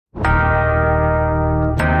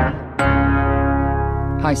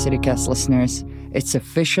Hi, CityCast listeners. It's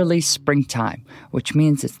officially springtime, which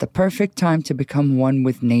means it's the perfect time to become one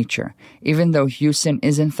with nature. Even though Houston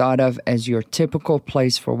isn't thought of as your typical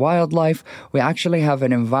place for wildlife, we actually have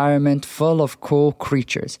an environment full of cool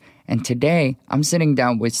creatures. And today, I'm sitting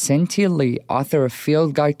down with Cynthia Lee, author of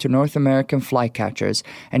Field Guide to North American Flycatchers,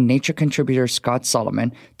 and nature contributor Scott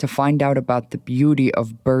Solomon, to find out about the beauty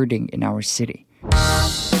of birding in our city.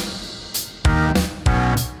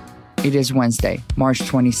 It is Wednesday, March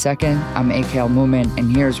 22nd. I'm A.K.L. Moomin,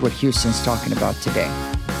 and here's what Houston's talking about today.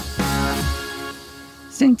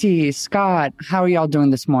 Cynthia, Scott, how are y'all doing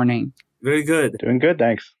this morning? Very good. Doing good,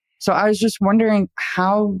 thanks. So I was just wondering,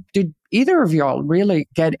 how did either of y'all really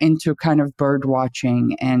get into kind of bird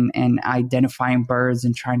watching and identifying birds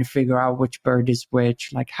and trying to figure out which bird is which?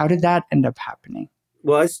 Like, how did that end up happening?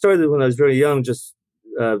 Well, I started when I was very young, just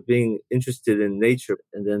being interested in nature.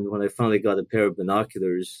 And then when I finally got a pair of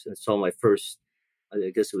binoculars and saw my first,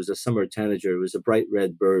 I guess it was a summer tanager, it was a bright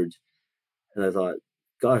red bird. And I thought,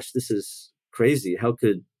 gosh, this is crazy. How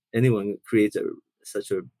could anyone create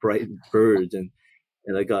such a bright bird? And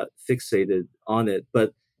I got fixated on it.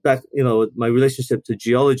 But back, my relationship to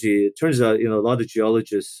geology, it turns out, a lot of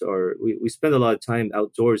geologists we spend a lot of time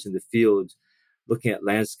outdoors in the field, looking at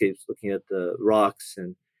landscapes, looking at the rocks.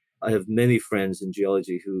 And I have many friends in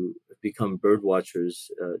geology who have become bird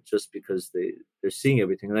watchers just because they're seeing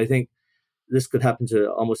everything. And I think this could happen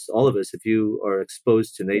to almost all of us if you are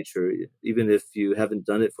exposed to nature. Even if you haven't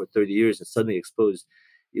done it for 30 years and suddenly exposed,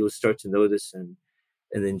 you will start to notice and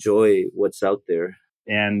enjoy what's out there.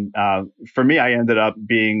 And for me, I ended up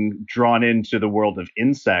being drawn into the world of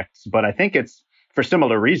insects, but I think it's for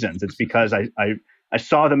similar reasons. It's because I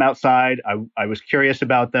saw them outside. I was curious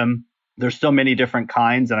about them. There's so many different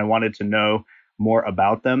kinds, and I wanted to know more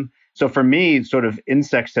about them. So for me, sort of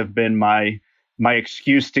insects have been my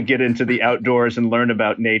excuse to get into the outdoors and learn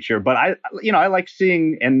about nature. But I like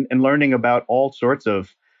seeing and learning about all sorts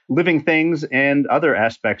of living things and other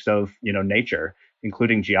aspects of, nature,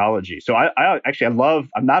 including geology. So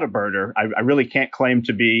I'm not a birder. I really can't claim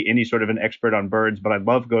to be any sort of an expert on birds, but I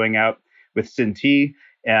love going out with Cynthia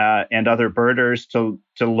and other birders to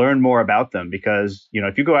learn more about them, because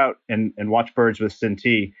if you go out and watch birds with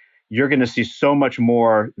Cynthia, you're going to see so much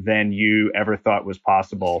more than you ever thought was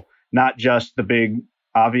possible. Not just the big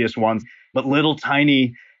obvious ones, but little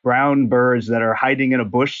tiny brown birds that are hiding in a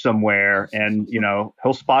bush somewhere, and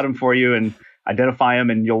he'll spot them for you and identify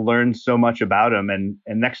them, and you'll learn so much about them. And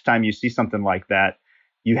next time you see something like that,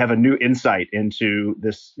 you have a new insight into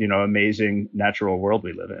this amazing natural world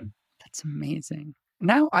we live in. That's amazing.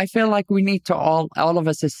 Now, I feel like we need to all of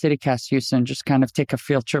us at CityCast Houston just kind of take a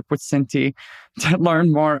field trip with Cynthia to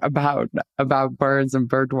learn more about birds and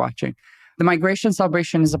bird watching. The migration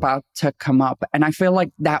celebration is about to come up, and I feel like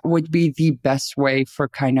that would be the best way for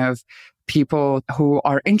kind of people who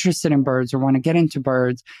are interested in birds or want to get into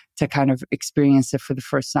birds to kind of experience it for the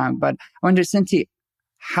first time. But I wonder, Cynthia,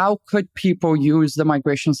 how could people use the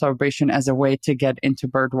migration celebration as a way to get into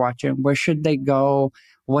bird watching? Where should they go?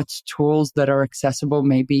 What's tools that are accessible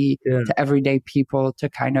maybe to everyday people to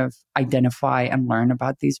kind of identify and learn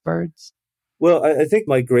about these birds? Well, I think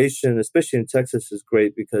migration, especially in Texas, is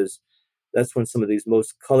great because that's when some of these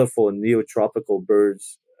most colorful and neotropical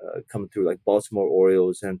birds come through, like Baltimore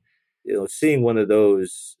Orioles. And, seeing one of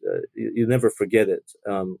those, you never forget it.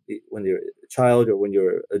 When you're a child or when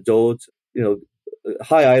you're adult,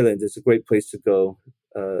 High Island is a great place to go.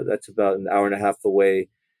 That's about an hour and a half away,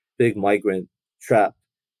 big migrant trap.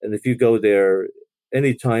 And if you go there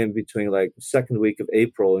anytime between like the second week of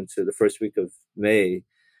April into the first week of May,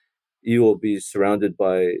 you will be surrounded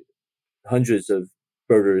by hundreds of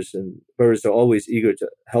birders, and birders are always eager to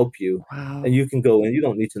help you. Wow. And you can go in, you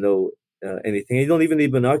don't need to know anything. You don't even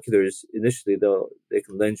need binoculars initially. They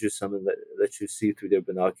can lend you some and let you see through their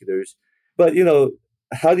binoculars. But,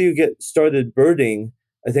 how do you get started birding?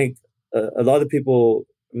 I think a lot of people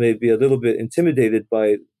may be a little bit intimidated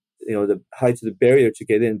by the height of the barrier to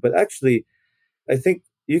get in. But actually, I think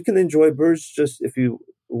you can enjoy birds just if you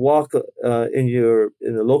walk in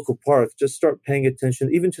a local park. Just start paying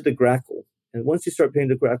attention, even to the grackle. And once you start paying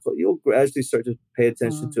the grackle, you'll gradually start to pay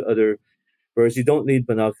attention to other birds. You don't need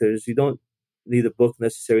binoculars. You don't need a book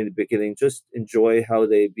necessarily in the beginning. Just enjoy how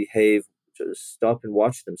they behave. Just stop and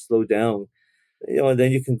watch them. Slow down. And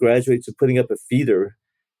then you can graduate to putting up a feeder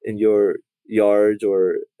in your yard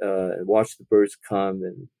or and watch the birds come.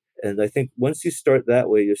 And I think once you start that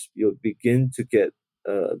way, you'll begin to get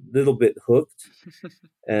a little bit hooked,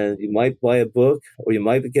 and you might buy a book or you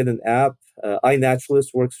might get an app. iNaturalist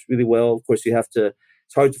works really well. Of course, it's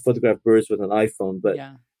hard to photograph birds with an iPhone, but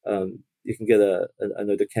you can get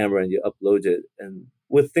another camera and you upload it. And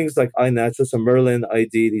with things like iNaturalist or Merlin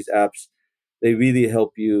ID, these apps, they really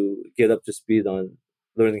help you get up to speed on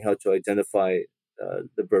learning how to identify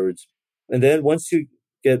the birds. And then once you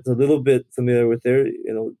get a little bit familiar with their,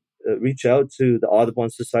 reach out to the Audubon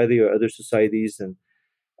Society or other societies, and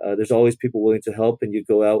there's always people willing to help. And you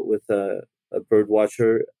go out with a bird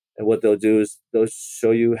watcher, and what they'll do is they'll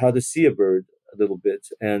show you how to see a bird a little bit,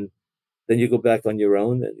 and then you go back on your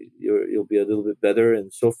own, and you'll be a little bit better,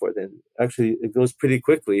 and so forth. And actually, it goes pretty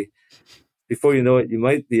quickly. Before you know it, you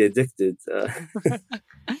might be addicted.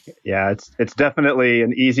 Yeah, it's definitely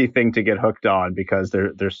an easy thing to get hooked on because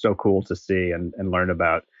they're so cool to see and learn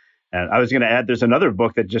about. And I was going to add, there's another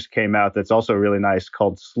book that just came out that's also really nice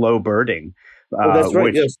called Slow Birding. That's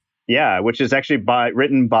right. Yes. Yeah, which is actually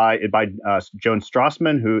written by Joan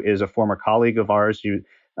Strassman, who is a former colleague of ours who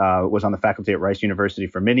was on the faculty at Rice University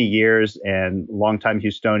for many years and longtime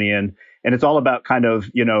Houstonian. And it's all about kind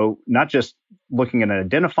of, not just looking at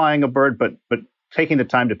identifying a bird, but taking the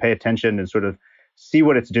time to pay attention and sort of see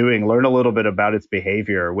what it's doing, learn a little bit about its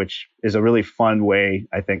behavior, which is a really fun way,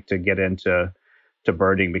 I think, to get into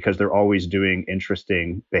birding because they're always doing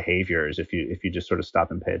interesting behaviors if you just sort of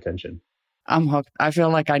stop and pay attention. I'm hooked. I feel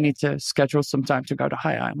like I need to schedule some time to go to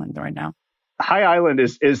High Island right now. High Island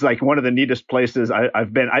is like one of the neatest places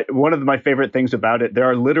I've been. One of my favorite things about it, there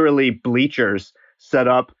are literally bleachers set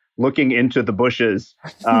up looking into the bushes,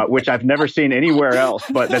 which I've never seen anywhere else.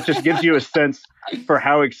 But that just gives you a sense for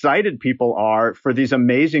how excited people are for these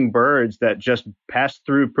amazing birds that just pass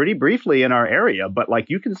through pretty briefly in our area. But like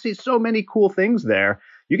you can see so many cool things there.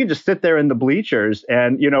 You can just sit there in the bleachers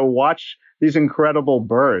and, watch these incredible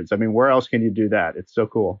birds. I mean, where else can you do that? It's so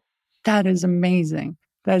cool. That is amazing.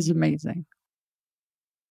 That is amazing.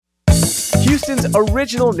 Houston's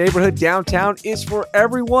original neighborhood downtown is for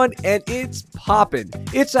everyone, and it's poppin'.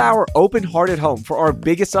 It's our open-hearted home for our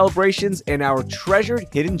biggest celebrations and our treasured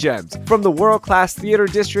hidden gems. From the world-class theater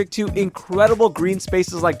district to incredible green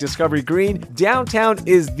spaces like Discovery Green, downtown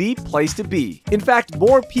is the place to be. In fact,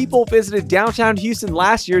 more people visited downtown Houston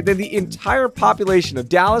last year than the entire population of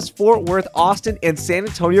Dallas, Fort Worth, Austin, and San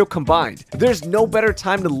Antonio combined. There's no better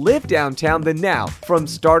time to live downtown than now. From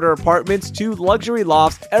starter apartments to luxury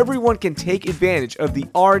lofts, everyone can take advantage of the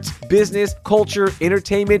arts, business, culture,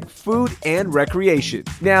 entertainment, food, and recreation.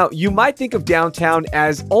 Now, you might think of downtown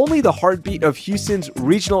as only the heartbeat of Houston's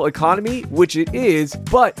regional economy, which it is,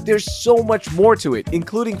 but there's so much more to it,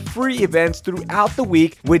 including free events throughout the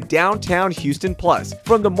week with Downtown Houston Plus.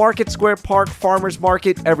 From the Market Square Park Farmers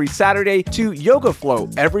Market every Saturday to Yoga Flow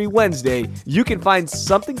every Wednesday, you can find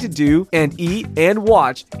something to do and eat and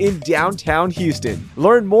watch in downtown Houston.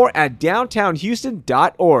 Learn more at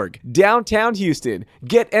downtownhouston.org. Downtown Houston.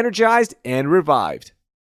 Get energized and revived.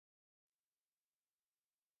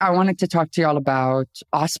 I wanted to talk to you all about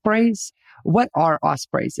ospreys. What are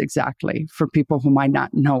ospreys exactly for people who might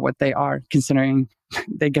not know what they are, considering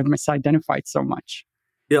they get misidentified so much?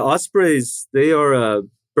 Yeah, ospreys, they are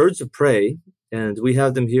birds of prey, and we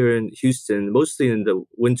have them here in Houston, mostly in the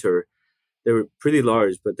winter. They're pretty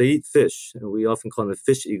large, but they eat fish, and we often call them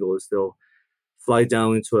fish eagles. They'll fly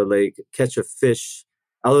down into a lake, catch a fish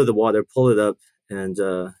out of the water, pull it up, and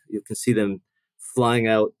you can see them flying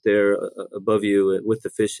out there above you with the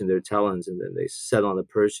fish in their talons, and then they set on a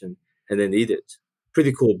perch and then eat it.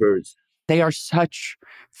 Pretty cool birds. They are such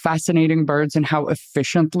fascinating birds and how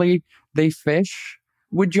efficiently they fish.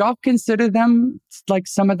 Would y'all consider them like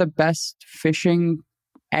some of the best fishing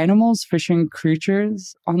animals, fishing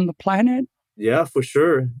creatures on the planet? Yeah, for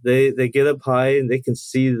sure. They get up high and they can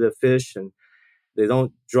see the fish, and they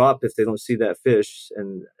don't drop if they don't see that fish,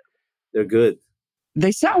 and they're good.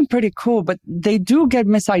 They sound pretty cool, but they do get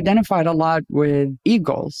misidentified a lot with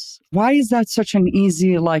eagles. Why is that such an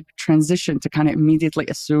easy transition to kind of immediately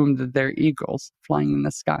assume that they're eagles flying in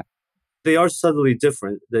the sky? They are subtly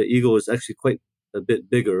different. The eagle is actually quite a bit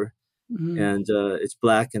bigger, and it's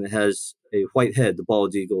black, and it has a white head, the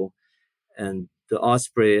bald eagle. And the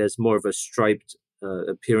osprey has more of a striped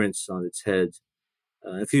appearance on its head.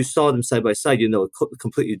 If you saw them side by side,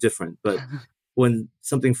 completely different. But when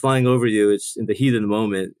something flying over you, it's in the heat of the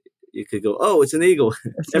moment, you could go, oh, it's an eagle.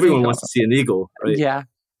 Everyone wants to see an eagle, right? Yeah.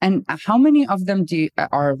 And how many of them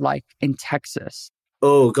are in Texas?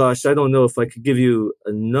 Oh, gosh, I don't know if I could give you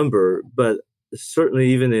a number, but certainly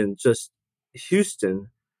even in just Houston,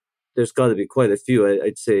 there's got to be quite a few.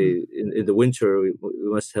 I'd say in the winter, we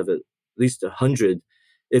must have at least 100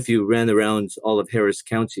 if you ran around all of Harris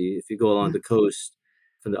County. If you go along the coast,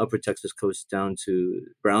 from the upper Texas coast down to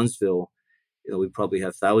Brownsville, we probably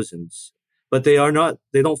have thousands. But they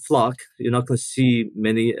don't flock. You're not going to see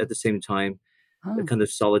many at the same time. They're kind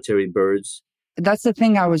of solitary birds. that's the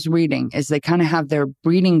thing I was reading, is they kind of have their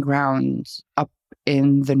breeding grounds up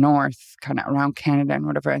in the north, kind of around Canada and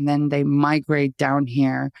whatever, and then they migrate down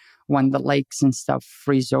here when the lakes and stuff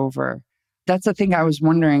freeze over. That's the thing I was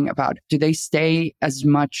wondering about. Do they stay as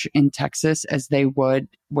much in Texas as they would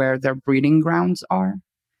where their breeding grounds are?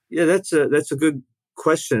 Yeah, that's a good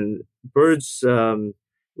question. Birds,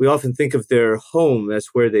 we often think of their home as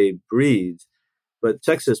where they breed, but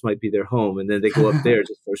Texas might be their home, and then they go up there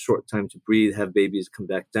just for a short time to breed, have babies, come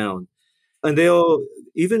back down. And they'll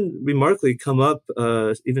even remarkably come up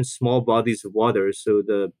even small bodies of water. So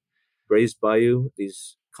the Brays Bayou,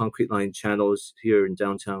 these concrete line channels here in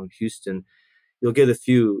downtown Houston, you'll get a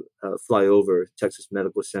few fly over. Texas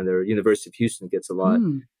Medical Center, University of Houston gets a lot.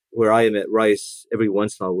 Where I am at Rice, every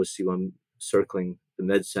once in a while we'll see one circling the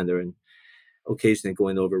Med Center and occasionally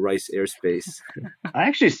going over Rice airspace. I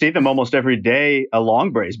actually see them almost every day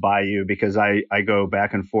along Brays Bayou because I go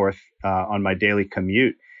back and forth on my daily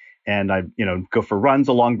commute. And I, go for runs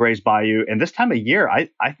along Brays Bayou. And this time of year,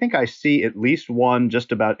 I think I see at least one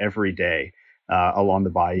just about every day along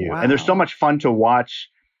the bayou. Wow. And they're so much fun to watch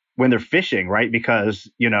when they're fishing, right? Because,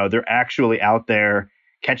 they're actually out there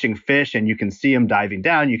catching fish, and you can see them diving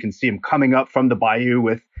down. You can see them coming up from the bayou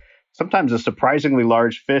with sometimes a surprisingly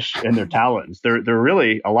large fish in their talons. They're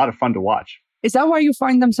really a lot of fun to watch. Is that why you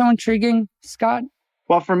find them so intriguing, Scott?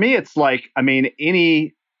 Well, for me, it's like,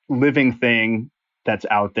 any living thing that's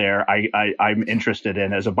out there, I'm interested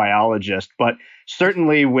in as a biologist. But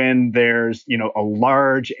certainly when there's, a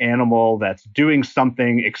large animal that's doing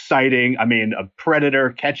something exciting, a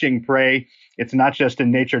predator catching prey, it's not just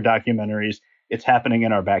in nature documentaries, it's happening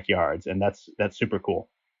in our backyards. And that's super cool.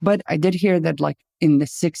 But I did hear that like in the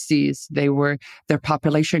 60s, their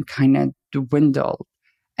population kind of dwindled.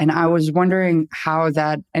 And I was wondering how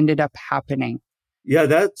that ended up happening. Yeah,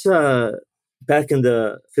 that's back in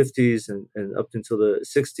the 50s and up until the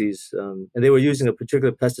 60s. And they were using a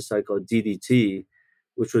particular pesticide called DDT,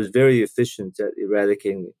 which was very efficient at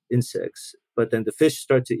eradicating insects. But then the fish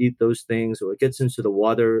start to eat those things, or it gets into the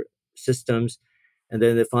water systems. And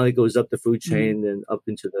then it finally goes up the food chain and up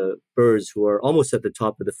into the birds, who are almost at the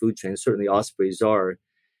top of the food chain. Certainly ospreys are.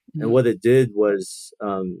 And what it did was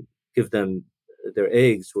give them their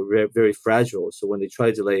eggs were very, very fragile. So when they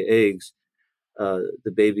tried to lay eggs,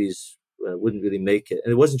 the babies wouldn't really make it.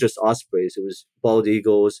 And it wasn't just ospreys. It was bald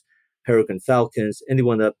eagles, peregrine falcons,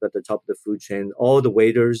 anyone up at the top of the food chain, all the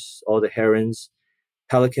waders, all the herons,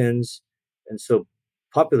 pelicans. And so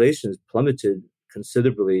populations plummeted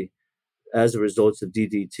considerably as a result of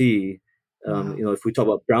DDT. If we talk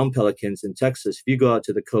about brown pelicans in Texas, if you go out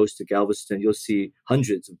to the coast to Galveston, you'll see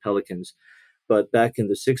hundreds of pelicans. But back in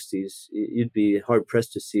the 60s, you'd be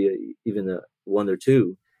hard-pressed to see even one or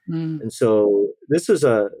two. And so this is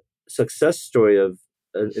a success story of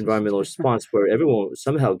an environmental response where everyone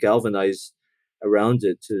somehow galvanized around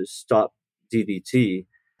it to stop DDT.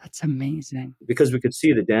 That's amazing. Because we could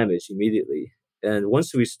see the damage immediately. And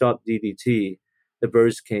once we stopped DDT, the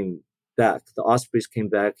birds came back. The ospreys came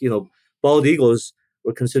back. Bald eagles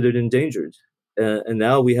were considered endangered. And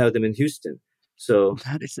now we have them in Houston. So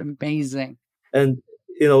that is amazing. And,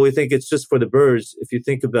 we think it's just for the birds. If you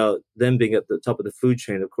think about them being at the top of the food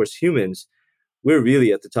chain, of course, humans, we're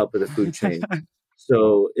really at the top of the food chain.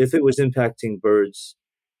 So if it was impacting birds,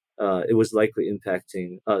 it was likely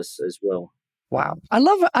impacting us as well. Wow. I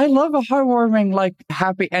love a heartwarming, like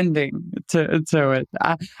happy ending to it.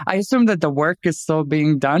 I assume that the work is still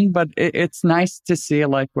being done, but it's nice to see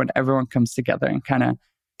like when everyone comes together and kind of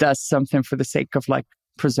does something for the sake of like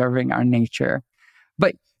preserving our nature.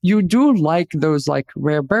 But you do like those like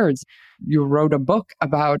rare birds. You wrote a book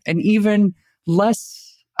about an even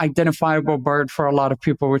less identifiable bird for a lot of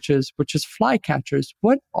people, which is flycatchers.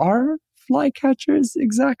 What are flycatchers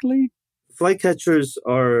exactly? Flycatchers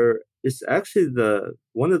is actually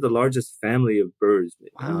one of the largest family of birds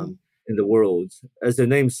in the world. As their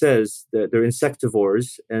name says, they're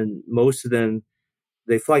insectivores, and most of them,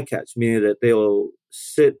 they fly catch, meaning that they'll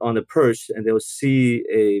sit on a perch and they'll see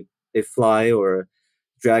a fly or a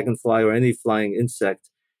dragonfly or any flying insect,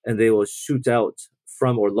 and they will shoot out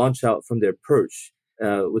or launch out from their perch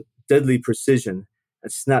with deadly precision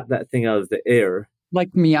and snap that thing out of the air.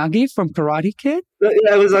 Like Miyagi from Karate Kid?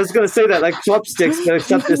 I was going to say that, like chopsticks,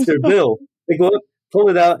 except it's their bill. They go up, pull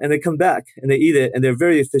it out, and they come back, and they eat it, and they're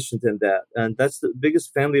very efficient in that. And that's the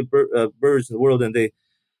biggest family of birds in the world, and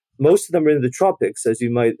most of them are in the tropics, as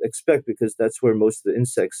you might expect, because that's where most of the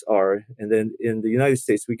insects are. And then in the United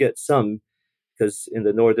States, we get some, because in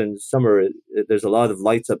the northern summer, there's a lot of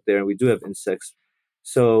lights up there, and we do have insects.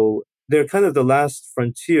 So they're kind of the last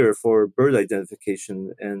frontier for bird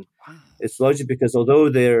identification. And it's largely because although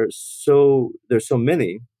there's so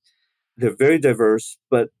many, they're very diverse,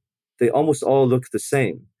 but they almost all look the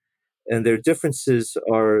same. And their differences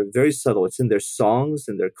are very subtle. It's in their songs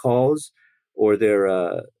and their calls, or their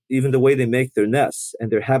even the way they make their nests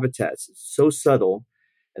and their habitats. It's so subtle.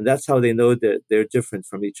 And that's how they know that they're different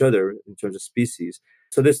from each other in terms of species.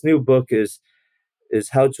 So this new book is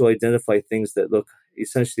how to identify things that look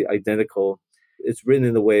essentially identical. It's written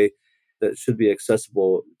in a way that should be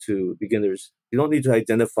accessible to beginners. You don't need to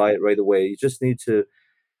identify it right away. You just need to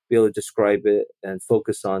be able to describe it and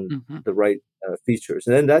focus on the right features.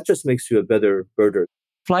 And then that just makes you a better birder.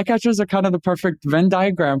 Flycatchers are kind of the perfect Venn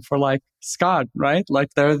diagram for like Scott, right?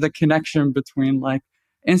 Like they're the connection between like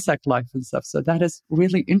insect life and stuff. So that is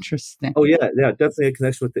really interesting. Oh, yeah, definitely a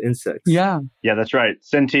connection with the insects. Yeah. Yeah, that's right.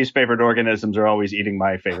 Sinti's favorite organisms are always eating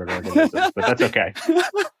my favorite organisms, but that's okay.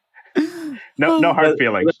 No hard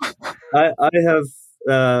feelings. I have,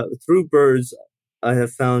 through birds, I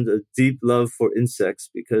have found a deep love for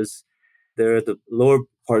insects because they're at the lower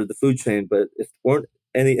part of the food chain, but if there weren't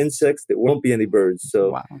any insects, there won't be any birds.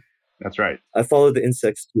 So wow. That's right. I follow the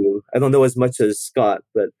insects too. I don't know as much as Scott,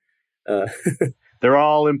 but they're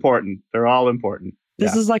all important. They're all important.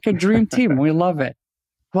 This is like a dream team. We love it.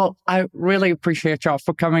 Well, I really appreciate y'all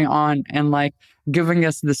for coming on and like giving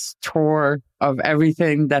us this tour of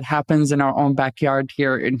everything that happens in our own backyard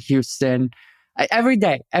here in Houston. Every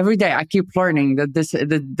day, I keep learning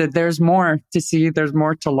that there's more to see, there's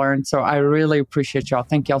more to learn. So I really appreciate y'all.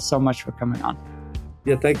 Thank y'all so much for coming on.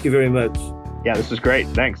 Yeah, thank you very much. Yeah, this is great.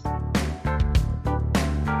 Thanks.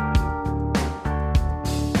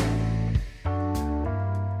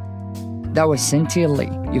 That was Sinti Lee.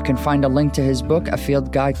 You can find a link to his book, A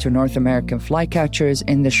Field Guide to North American Flycatchers,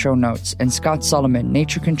 in the show notes. And Scott Solomon,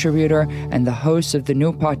 nature contributor and the host of the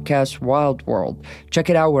new podcast, Wild World. Check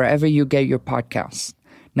it out wherever you get your podcasts.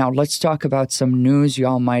 Now let's talk about some news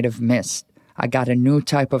y'all might have missed. I got a new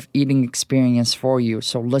type of eating experience for you,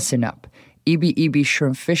 so listen up. EB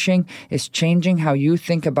Shrimp Fishing is changing how you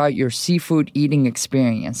think about your seafood eating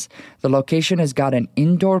experience. The location has got an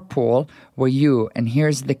indoor pool where you, and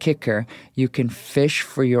here's the kicker, you can fish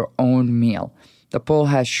for your own meal. The pool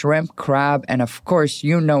has shrimp, crab, and of course,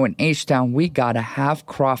 you know in H-Town we gotta have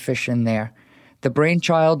crawfish in there. The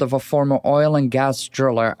brainchild of a former oil and gas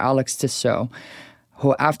driller, Alex Tissot,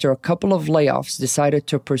 who after a couple of layoffs decided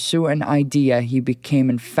to pursue an idea he became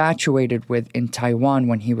infatuated with in Taiwan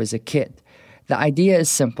when he was a kid. The idea is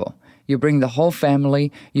simple. You bring the whole family,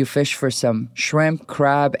 you fish for some shrimp,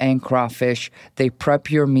 crab, and crawfish. They prep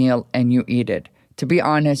your meal and you eat it. To be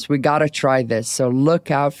honest, we gotta try this, so look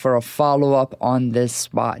out for a follow-up on this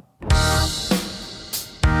spot.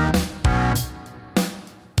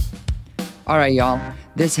 All right, y'all.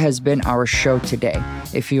 This has been our show today.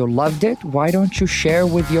 If you loved it, why don't you share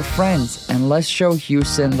with your friends and let's show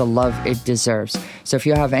Houston the love it deserves. So if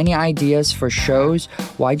you have any ideas for shows,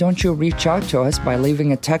 why don't you reach out to us by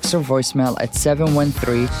leaving a text or voicemail at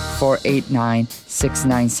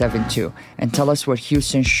 713-489-6972 and tell us what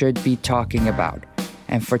Houston should be talking about.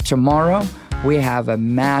 And for tomorrow, we have a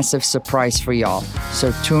massive surprise for y'all.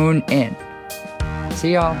 So tune in.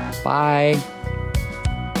 See y'all. Bye.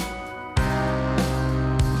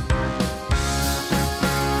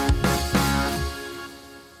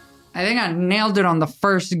 I think I nailed it on the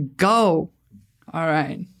first go. All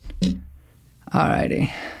right. All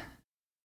righty.